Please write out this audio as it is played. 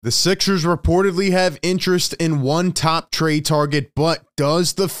The Sixers reportedly have interest in one top trade target, but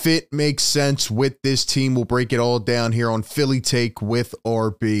does the fit make sense with this team? We'll break it all down here on Philly Take with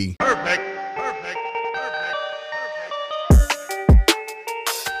RB. Perfect.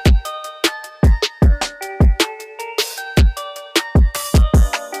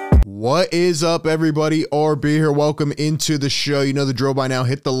 What is up, everybody? RB here. Welcome into the show. You know the drill by now.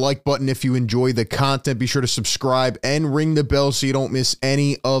 Hit the like button if you enjoy the content. Be sure to subscribe and ring the bell so you don't miss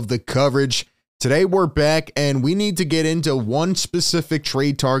any of the coverage. Today we're back and we need to get into one specific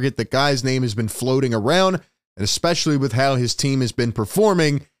trade target. The guy's name has been floating around, and especially with how his team has been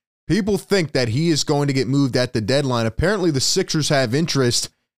performing, people think that he is going to get moved at the deadline. Apparently the Sixers have interest,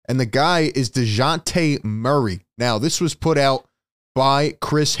 and the guy is Dejounte Murray. Now, this was put out by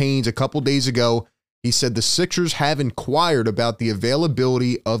Chris Haynes a couple days ago. He said the Sixers have inquired about the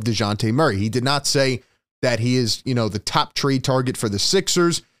availability of Dejounte Murray. He did not say that he is, the top trade target for the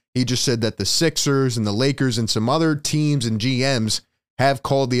Sixers. He just said that the Sixers and the Lakers and some other teams and GMs have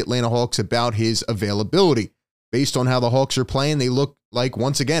called the Atlanta Hawks about his availability. Based on how the Hawks are playing, they look like,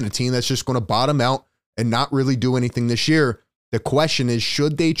 once again, a team that's just going to bottom out and not really do anything this year. The question is,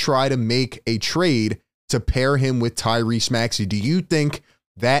 should they try to make a trade to pair him with Tyrese Maxey? Do you think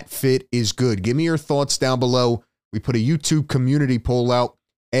that fit is good? Give me your thoughts down below. We put a YouTube community poll out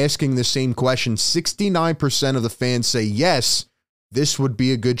asking the same question. 69% of the fans say yes, this would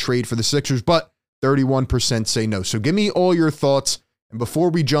be a good trade for the Sixers, but 31% say no. So give me all your thoughts. And before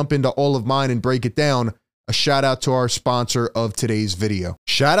we jump into all of mine and break it down, a shout out to our sponsor of today's video.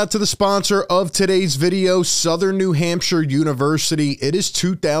 Shout out to the sponsor of today's video, Southern New Hampshire University. It is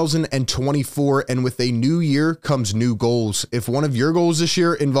 2024, and with a new year comes new goals. If one of your goals this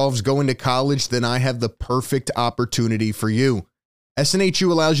year involves going to college, then I have the perfect opportunity for you.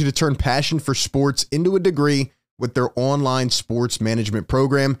 SNHU allows you to turn passion for sports into a degree with their online sports management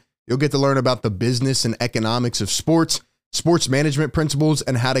program. You'll get to learn about the business and economics of sports, sports management principles,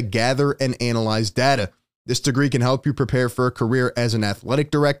 and how to gather and analyze data. This degree can help you prepare for a career as an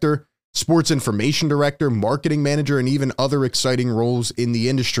athletic director, sports information director, marketing manager, and even other exciting roles in the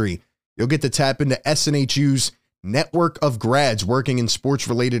industry. You'll get to tap into SNHU's network of grads working in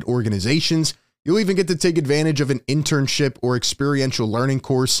sports-related organizations. You'll even get to take advantage of an internship or experiential learning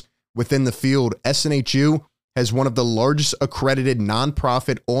course within the field. SNHU has one of the largest accredited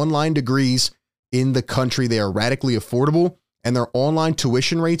nonprofit online degrees in the country. They are radically affordable, and their online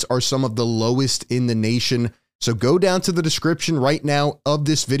tuition rates are some of the lowest in the nation. So go down to the description right now of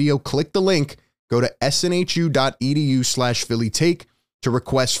this video, click the link, go to snhu.edu/PhillyTake to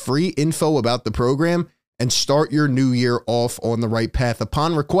request free info about the program and start your new year off on the right path.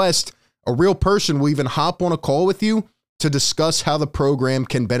 Upon request, a real person will even hop on a call with you to discuss how the program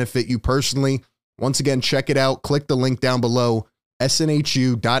can benefit you personally. Once again, check it out. Click the link down below,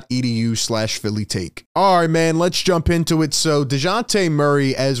 snhu.edu/PhillyTake. All right, man, let's jump into it. So Dejounte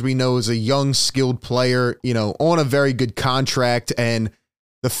Murray, as we know, is a young, skilled player, on a very good contract, and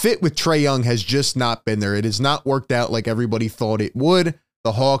the fit with Trae Young has just not been there. It has not worked out like everybody thought it would.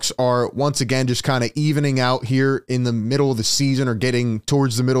 The Hawks are, once again, just kind of evening out here in the middle of the season or getting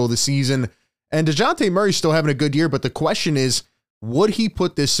towards the middle of the season. And Dejounte Murray's still having a good year, but the question is, would he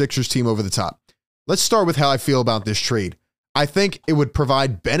put this Sixers team over the top? Let's start with how I feel about this trade. I think it would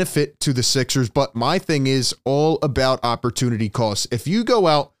provide benefit to the Sixers, but my thing is all about opportunity costs. If you go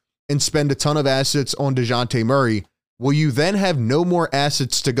out and spend a ton of assets on Dejounte Murray, will you then have no more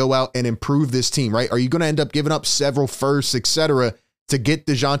assets to go out and improve this team, right? Are you going to end up giving up several firsts, etc., to get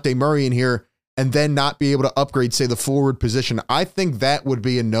Dejounte Murray in here and then not be able to upgrade, say, the forward position? I think that would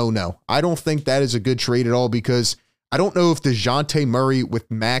be a no-no. I don't think that is a good trade at all, because I don't know if Dejounte Murray with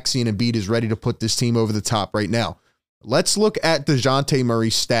Maxey and Embiid is ready to put this team over the top right now. Let's look at Dejounte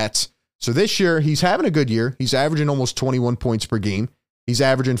Murray's stats. So this year, he's having a good year. He's averaging almost 21 points per game. He's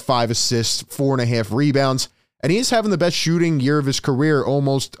averaging 5 assists, 4.5 rebounds, and he's having the best shooting year of his career,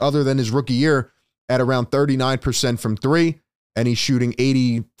 almost, other than his rookie year, at around 39% from three, and he's shooting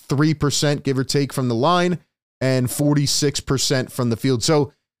 83%, give or take, from the line, and 46% from the field.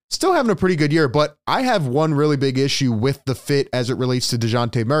 So still having a pretty good year, but I have one really big issue with the fit as it relates to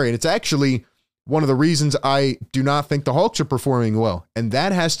Dejounte Murray, and it's actually one of the reasons I do not think the Hawks are performing well, and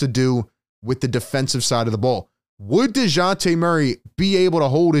that has to do with the defensive side of the ball. Would Dejounte Murray be able to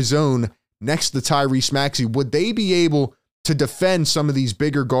hold his own next to Tyrese Maxey? Would they be able to defend some of these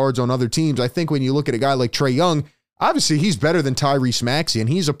bigger guards on other teams? I think when you look at a guy like Trae Young, obviously he's better than Tyrese Maxey, and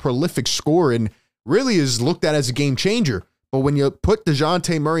he's a prolific scorer and really is looked at as a game changer. But when you put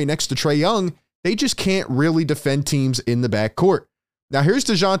Dejounte Murray next to Trae Young, they just can't really defend teams in the backcourt. Now, here's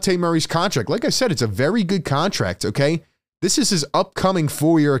Dejounte Murray's contract. Like I said, it's a very good contract, okay? This is his upcoming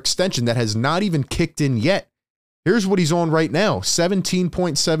 4-year extension that has not even kicked in yet. Here's what he's on right now.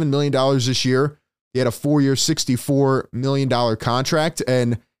 $17.7 million this year. He had a 4-year, $64 million contract,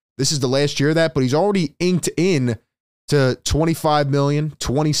 and this is the last year of that, but he's already inked in to $25 million,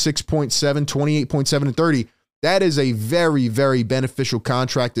 $26.7, $28.7, and $30. That is a very, very beneficial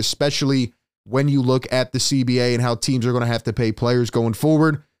contract, especially when you look at the CBA and how teams are going to have to pay players going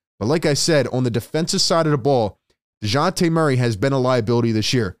forward. But like I said, on the defensive side of the ball, Dejounte Murray has been a liability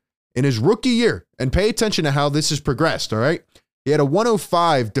this year. In his rookie year, and pay attention to how this has progressed, all right? He had a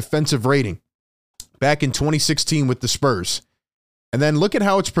 105 defensive rating back in 2016 with the Spurs. And then look at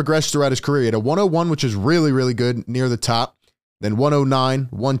how it's progressed throughout his career. He had a 101, which is really, really good, near the top. Then 109,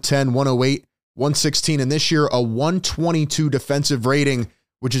 110, 108, 116, and this year a 122 defensive rating,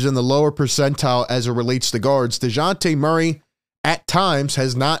 which is in the lower percentile as it relates to guards. Dejounte Murray, at times,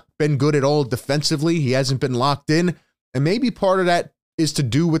 has not been good at all defensively. He hasn't been locked in, and maybe part of that is to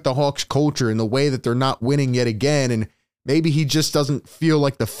do with the Hawks culture and the way that they're not winning yet again, and maybe he just doesn't feel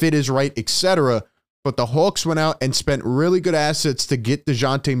like the fit is right, etc. But the Hawks went out and spent really good assets to get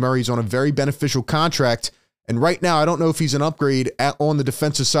Dejounte Murray's on a very beneficial contract, and right now I don't know if he's an upgrade on the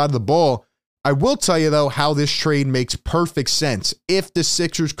defensive side of the ball. I will tell you, though, how this trade makes perfect sense if the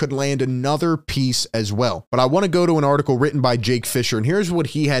Sixers could land another piece as well. But I want to go to an article written by Jake Fisher, and here's what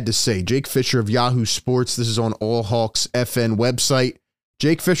he had to say. Jake Fisher of Yahoo Sports. This is on All Hawks FN website.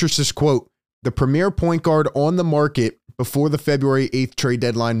 Jake Fisher says, quote, "The premier point guard on the market before the February 8th trade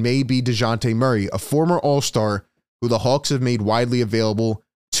deadline may be Dejounte Murray, a former All-Star who the Hawks have made widely available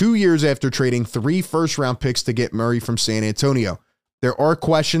 2 years after trading 3 first-round picks to get Murray from San Antonio. There are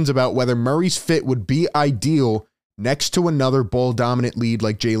questions about whether Murray's fit would be ideal next to another ball-dominant lead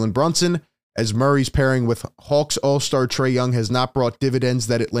like Jalen Brunson, as Murray's pairing with Hawks All-Star Trae Young has not brought dividends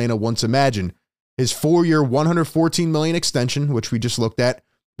that Atlanta once imagined. His 4-year, $114 million extension, which we just looked at,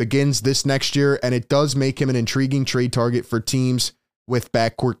 begins this next year, and it does make him an intriguing trade target for teams with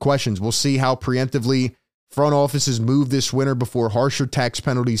backcourt questions. We'll see how preemptively front offices move this winter before harsher tax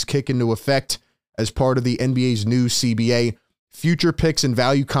penalties kick into effect as part of the NBA's new CBA. Future picks and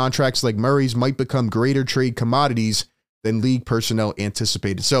value contracts like Murray's might become greater trade commodities than league personnel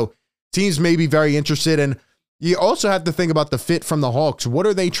anticipated." So teams may be very interested, and you also have to think about the fit from the Hawks. What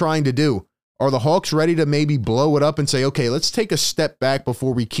are they trying to do? Are the Hawks ready to maybe blow it up and say, okay, let's take a step back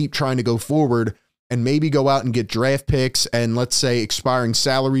before we keep trying to go forward and maybe go out and get draft picks and, let's say, expiring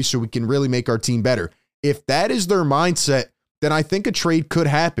salaries so we can really make our team better? If that is their mindset, then I think a trade could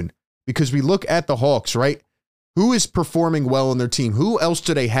happen, because we look at the Hawks, right? Who is performing well on their team? Who else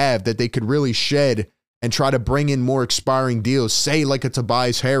do they have that they could really shed and try to bring in more expiring deals? Say like a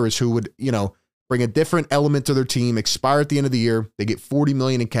Tobias Harris, who would, bring a different element to their team, expire at the end of the year. They get $40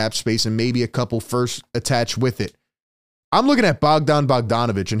 million in cap space and maybe a couple first attached with it. I'm looking at Bogdan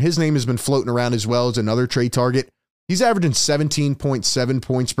Bogdanović, and his name has been floating around as well as another trade target. He's averaging 17.7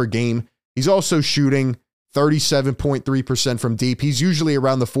 points per game. He's also shooting 37.3% from deep. He's usually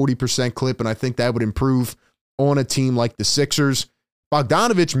around the 40% clip, and I think that would improve on a team like the Sixers.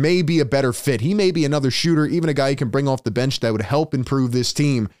 Bogdanović may be a better fit. He may be another shooter, even a guy you can bring off the bench that would help improve this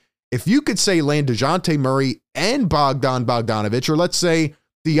team. If you could say land Dejounte Murray and Bogdan Bogdanović, or let's say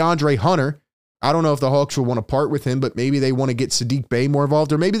DeAndre Hunter, I don't know if the Hawks will want to part with him, but maybe they want to get Saddiq Bey more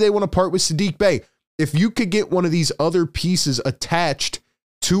involved, or maybe they want to part with Saddiq Bey. If you could get one of these other pieces attached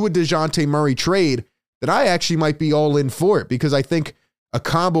to a Dejounte Murray trade, then I actually might be all in for it, because I think a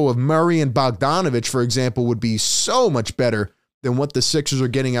combo of Murray and Bogdanović, for example, would be so much better than what the Sixers are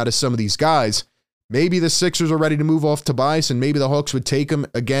getting out of some of these guys. Maybe the Sixers are ready to move off Tobias, and maybe the Hawks would take him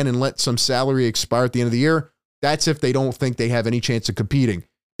again and let some salary expire at the end of the year. That's if they don't think they have any chance of competing.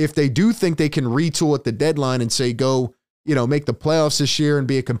 If they do think they can retool at the deadline and say, go, make the playoffs this year and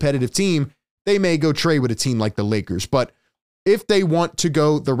be a competitive team, they may go trade with a team like the Lakers. But if they want to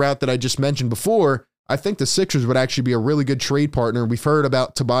go the route that I just mentioned before, I think the Sixers would actually be a really good trade partner. We've heard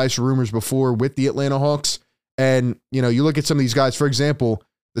about Tobias rumors before with the Atlanta Hawks. And, you look at some of these guys, for example,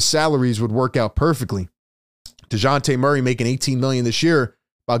 the salaries would work out perfectly. Dejounte Murray making $18 million this year,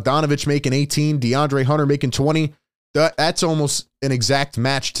 Bogdanović making 18, DeAndre Hunter making 20. That's almost an exact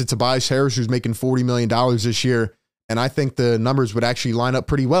match to Tobias Harris, who's making $40 million this year. And I think the numbers would actually line up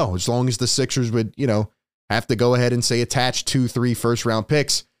pretty well, as long as the Sixers would, have to go ahead and say attach 2-3 first-round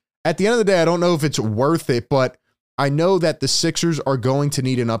picks. At the end of the day, I don't know if it's worth it, but I know that the Sixers are going to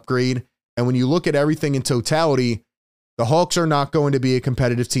need an upgrade. And when you look at everything in totality, the Hawks are not going to be a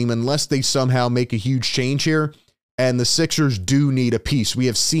competitive team unless they somehow make a huge change here. And the Sixers do need a piece. We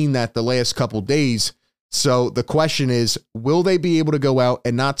have seen that the last couple days. So the question is, will they be able to go out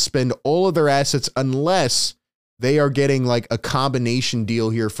and not spend all of their assets unless they are getting like a combination deal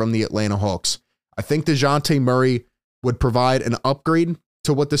here from the Atlanta Hawks. I think Dejounte Murray would provide an upgrade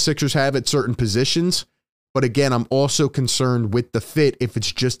to what the Sixers have at certain positions. But again, I'm also concerned with the fit if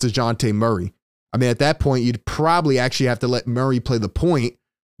it's just Dejounte Murray. I mean, at that point, you'd probably actually have to let Murray play the point,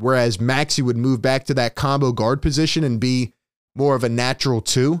 whereas Maxey would move back to that combo guard position and be more of a natural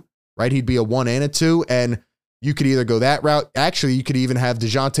 2, right? He'd be a 1 and a 2, and you could either go that route. Actually, you could even have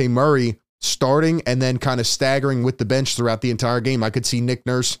Dejounte Murray starting and then kind of staggering with the bench throughout the entire game. I could see Nick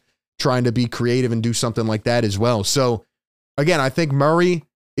Nurse trying to be creative and do something like that as well. So again, I think Murray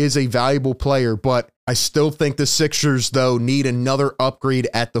is a valuable player, but I still think the Sixers, though, need another upgrade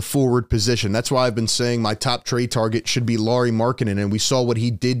at the forward position. That's why I've been saying my top trade target should be Lauri Markkanen, and we saw what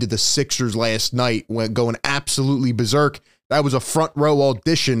he did to the Sixers last night when going absolutely berserk. That was a front row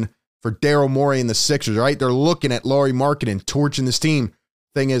audition for Daryl Morey and the Sixers, right? They're looking at Lauri Markkanen torching this team.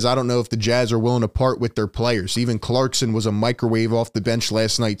 Thing is, I don't know if the Jazz are willing to part with their players. Even Clarkson was a microwave off the bench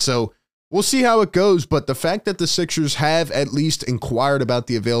last night. So we'll see how it goes. But the fact that the Sixers have at least inquired about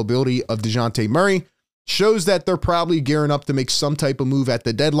the availability of Dejounte Murray shows that they're probably gearing up to make some type of move at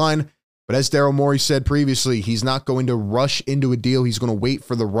the deadline. But as Daryl Morey said previously, he's not going to rush into a deal. He's going to wait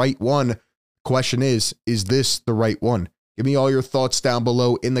for the right one. Question is this the right one? Give me all your thoughts down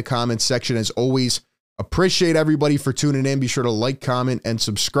below in the comments section. As always, appreciate everybody for tuning in. Be sure to like, comment, and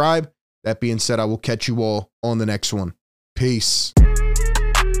subscribe. That being said, I will catch you all on the next one. Peace.